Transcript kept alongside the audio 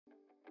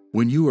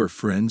When you are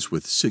friends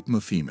with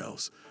Sigma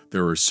females,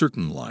 there are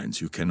certain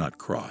lines you cannot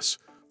cross.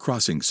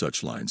 Crossing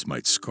such lines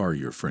might scar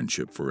your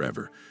friendship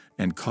forever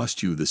and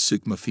cost you the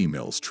Sigma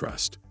female's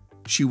trust.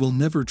 She will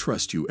never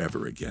trust you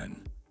ever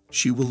again.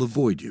 She will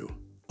avoid you,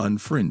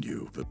 unfriend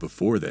you, but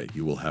before that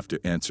you will have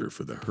to answer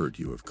for the hurt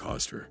you have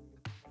caused her.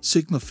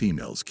 Sigma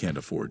females can't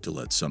afford to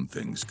let some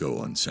things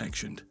go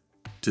unsanctioned.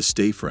 To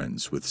stay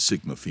friends with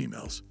Sigma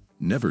females,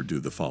 never do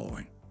the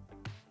following.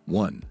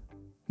 1.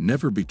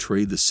 Never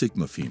betray the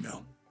Sigma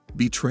female.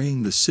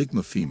 Betraying the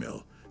Sigma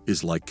female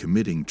is like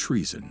committing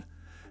treason,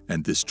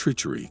 and this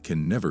treachery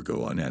can never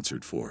go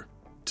unanswered for.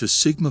 To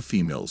Sigma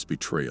females,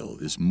 betrayal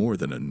is more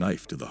than a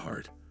knife to the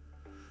heart.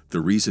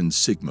 The reason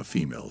Sigma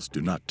females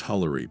do not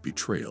tolerate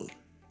betrayal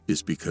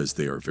is because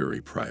they are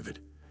very private,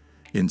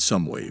 in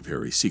some way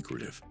very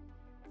secretive.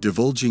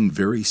 Divulging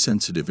very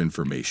sensitive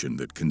information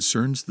that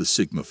concerns the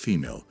Sigma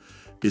female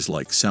is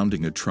like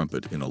sounding a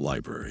trumpet in a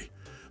library.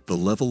 The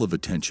level of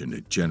attention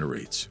it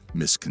generates,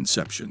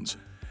 misconceptions,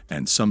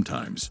 and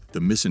sometimes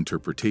the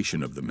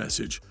misinterpretation of the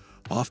message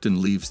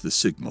often leaves the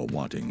Sigma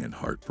wanting and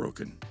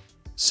heartbroken.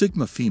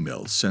 Sigma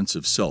female's sense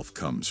of self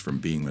comes from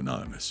being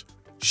anonymous.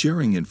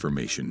 Sharing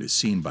information is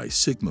seen by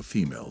Sigma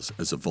females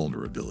as a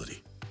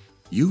vulnerability.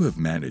 You have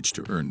managed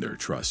to earn their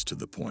trust to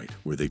the point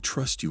where they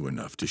trust you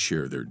enough to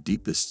share their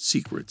deepest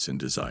secrets and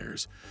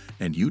desires,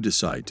 and you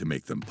decide to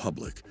make them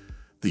public.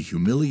 The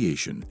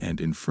humiliation and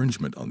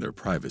infringement on their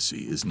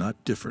privacy is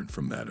not different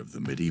from that of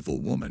the medieval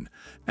woman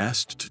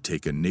asked to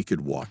take a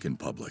naked walk in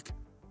public.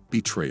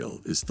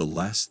 Betrayal is the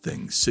last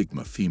thing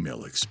Sigma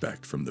female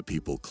expect from the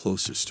people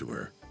closest to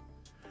her.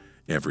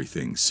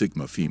 Everything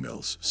Sigma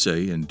females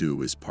say and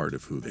do is part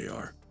of who they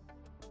are.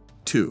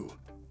 2.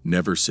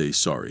 Never say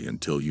sorry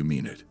until you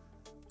mean it.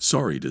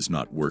 Sorry does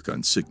not work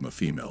on Sigma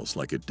females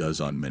like it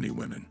does on many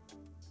women.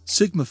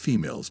 Sigma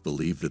females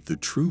believe that the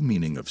true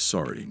meaning of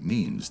sorry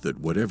means that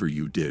whatever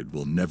you did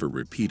will never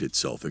repeat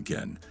itself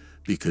again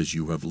because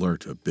you have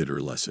learnt a bitter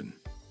lesson.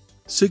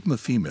 Sigma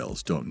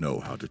females don't know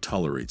how to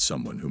tolerate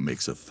someone who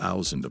makes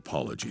 1,000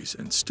 apologies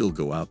and still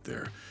go out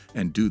there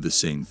and do the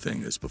same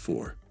thing as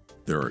before.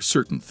 There are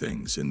certain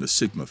things in the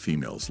Sigma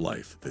female's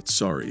life that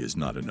sorry is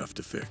not enough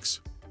to fix.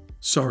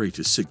 Sorry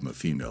to Sigma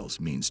females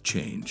means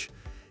change.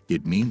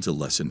 It means a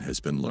lesson has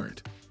been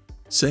learned.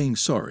 Saying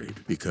sorry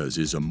because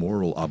is a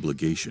moral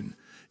obligation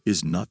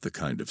is not the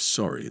kind of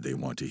sorry they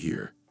want to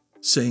hear.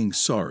 Saying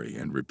sorry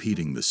and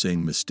repeating the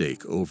same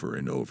mistake over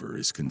and over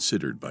is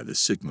considered by the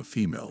Sigma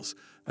females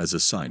as a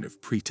sign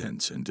of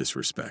pretense and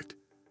disrespect.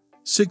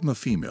 Sigma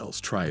females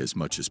try as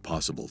much as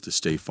possible to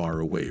stay far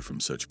away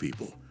from such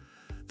people.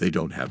 They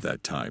don't have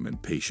that time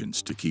and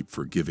patience to keep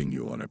forgiving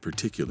you on a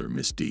particular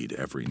misdeed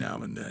every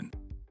now and then.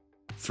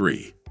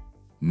 3.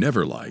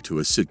 Never lie to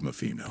a Sigma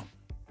female.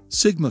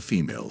 Sigma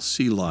females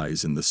see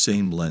lies in the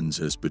same lens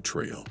as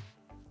betrayal.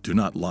 Do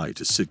not lie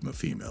to Sigma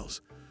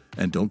females,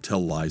 and don't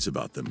tell lies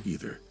about them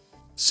either.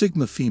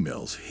 Sigma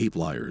females hate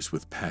liars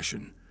with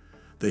passion.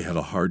 They have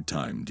a hard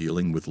time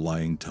dealing with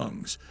lying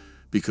tongues,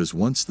 because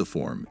once they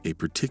form a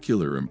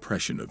particular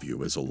impression of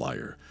you as a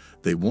liar,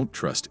 they won't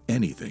trust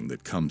anything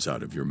that comes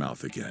out of your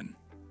mouth again.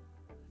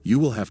 You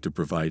will have to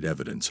provide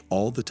evidence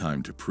all the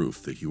time to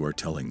prove that you are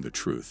telling the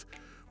truth,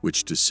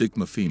 which to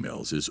Sigma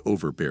females is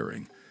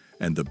overbearing,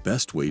 and the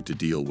best way to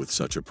deal with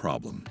such a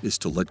problem is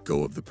to let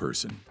go of the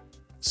person.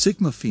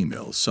 Sigma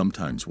females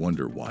sometimes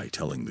wonder why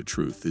telling the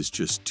truth is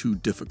just too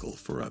difficult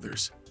for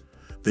others.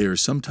 They are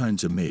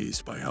sometimes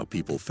amazed by how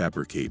people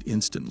fabricate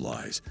instant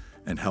lies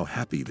and how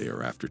happy they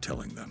are after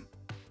telling them.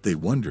 They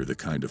wonder the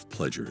kind of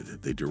pleasure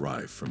that they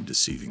derive from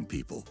deceiving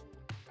people.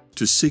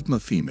 To Sigma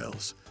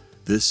females,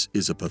 this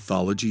is a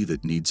pathology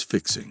that needs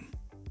fixing.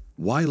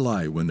 Why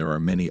lie when there are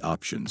many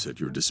options at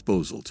your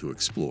disposal to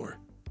explore?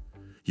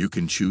 You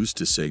can choose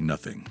to say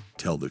nothing,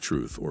 tell the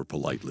truth, or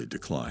politely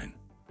decline.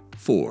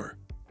 4.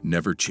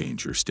 Never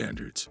change your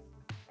standards.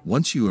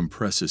 Once you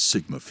impress a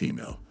Sigma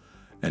female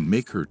and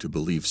make her to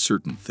believe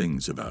certain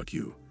things about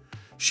you,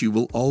 she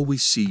will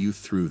always see you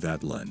through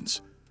that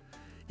lens.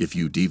 If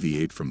you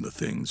deviate from the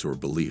things or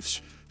beliefs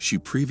she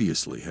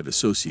previously had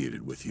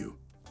associated with you,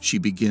 she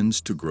begins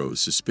to grow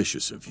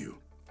suspicious of you.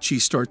 She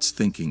starts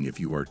thinking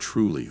if you are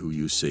truly who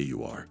you say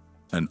you are.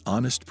 An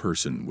honest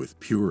person with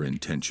pure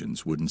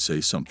intentions wouldn't say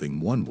something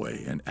one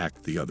way and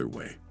act the other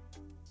way.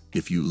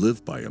 If you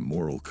live by a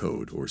moral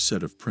code or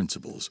set of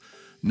principles,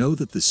 know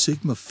that the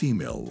Sigma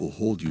female will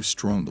hold you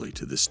strongly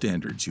to the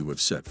standards you have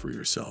set for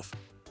yourself.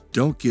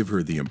 Don't give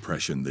her the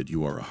impression that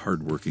you are a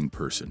hardworking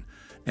person,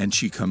 and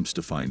she comes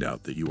to find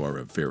out that you are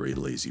a very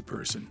lazy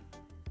person.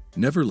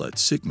 Never let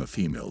Sigma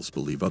females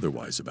believe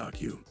otherwise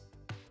about you.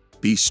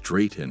 Be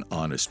straight and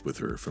honest with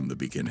her from the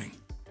beginning.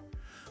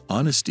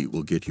 Honesty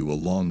will get you a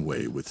long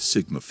way with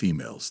Sigma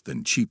females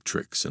than cheap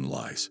tricks and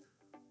lies.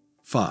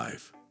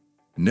 5.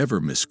 Never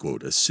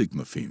misquote a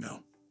Sigma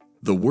female.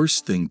 The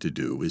worst thing to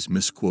do is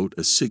misquote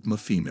a Sigma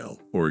female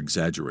or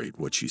exaggerate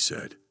what she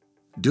said.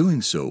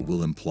 Doing so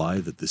will imply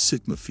that the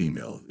Sigma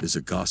female is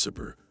a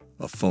gossiper,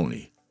 a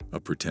phony, a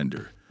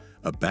pretender,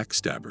 a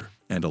backstabber,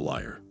 and a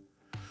liar.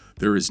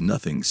 There is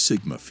nothing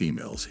Sigma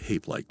females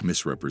hate like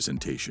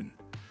misrepresentation.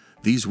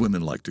 These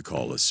women like to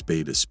call a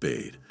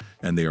spade,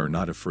 and they are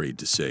not afraid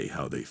to say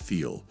how they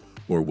feel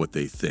or what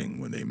they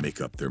think when they make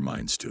up their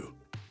minds to.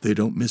 They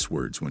don't miss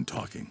words when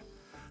talking.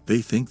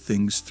 They think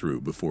things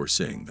through before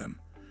saying them,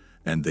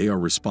 and they are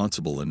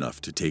responsible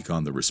enough to take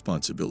on the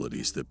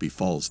responsibilities that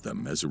befalls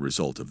them as a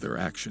result of their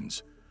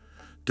actions.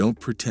 Don't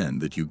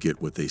pretend that you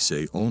get what they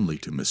say only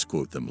to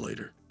misquote them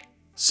later.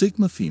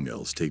 Sigma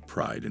females take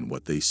pride in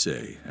what they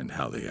say and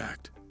how they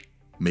act.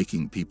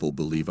 Making people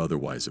believe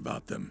otherwise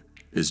about them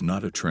is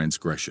not a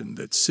transgression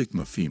that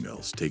Sigma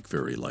females take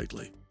very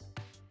lightly.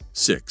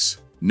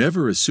 6.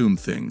 Never assume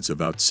things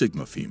about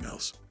Sigma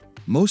females.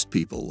 Most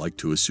people like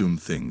to assume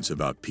things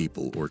about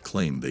people or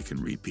claim they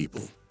can read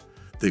people.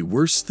 The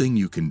worst thing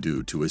you can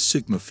do to a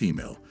Sigma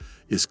female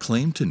is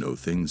claim to know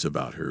things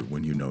about her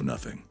when you know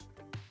nothing.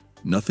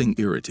 Nothing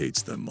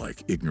irritates them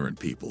like ignorant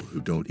people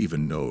who don't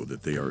even know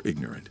that they are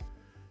ignorant.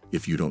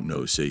 If you don't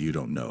know, say you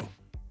don't know.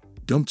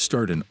 Don't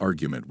start an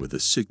argument with a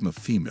Sigma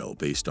female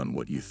based on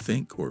what you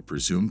think or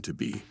presume to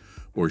be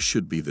or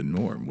should be the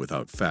norm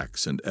without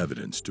facts and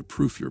evidence to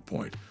prove your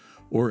point,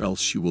 or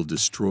else she will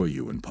destroy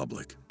you in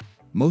public.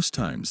 Most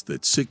times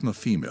that Sigma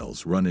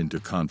females run into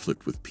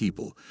conflict with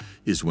people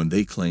is when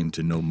they claim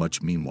to know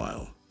much,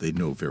 meanwhile they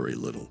know very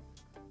little.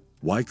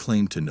 Why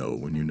claim to know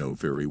when you know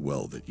very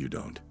well that you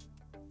don't?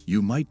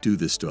 You might do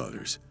this to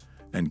others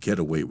and get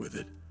away with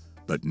it,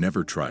 but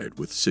never try it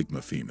with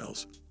Sigma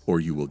females, or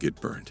you will get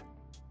burnt.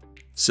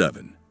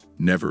 7.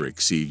 Never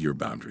exceed your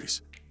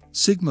boundaries.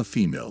 Sigma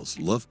females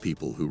love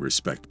people who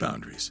respect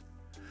boundaries.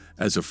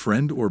 As a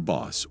friend or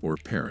boss or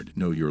parent,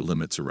 know your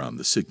limits around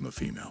the Sigma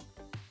female.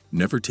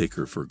 Never take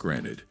her for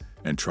granted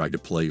and try to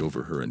play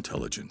over her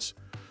intelligence.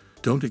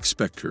 Don't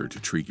expect her to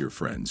treat your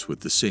friends with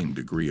the same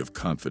degree of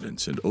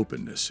confidence and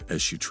openness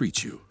as she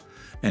treats you.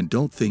 And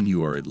don't think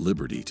you are at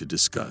liberty to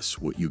discuss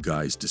what you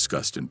guys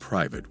discussed in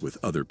private with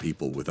other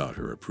people without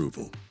her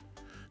approval.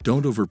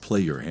 Don't overplay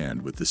your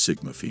hand with the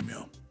Sigma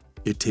female.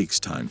 It takes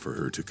time for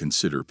her to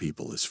consider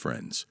people as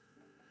friends.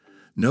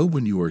 Know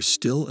when you are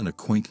still an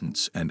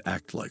acquaintance and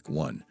act like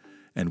one,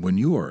 and when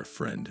you are a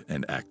friend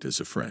and act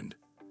as a friend.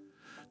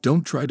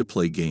 Don't try to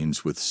play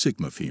games with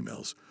Sigma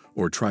females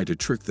or try to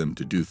trick them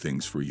to do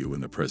things for you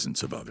in the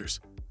presence of others.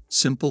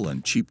 Simple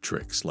and cheap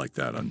tricks like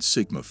that on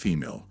Sigma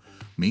female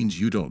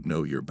means you don't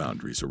know your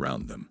boundaries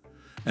around them,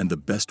 and the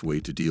best way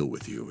to deal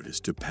with you is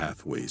to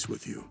path ways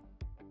with you.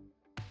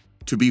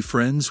 To be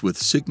friends with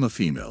Sigma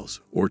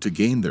females or to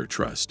gain their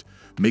trust,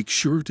 make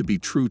sure to be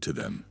true to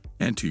them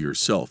and to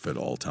yourself at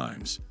all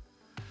times.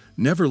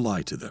 Never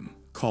lie to them.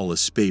 Call a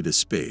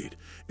spade,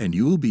 and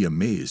you will be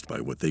amazed by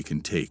what they can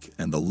take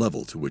and the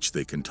level to which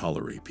they can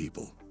tolerate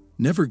people.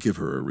 Never give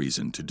her a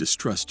reason to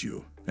distrust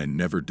you, and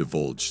never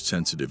divulge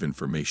sensitive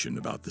information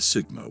about the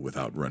Sigma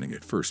without running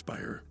it first by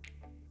her.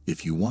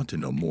 If you want to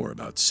know more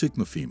about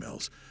Sigma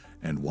females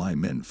and why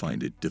men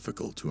find it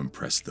difficult to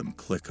impress them,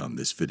 click on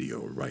this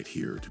video right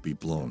here to be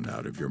blown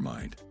out of your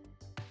mind.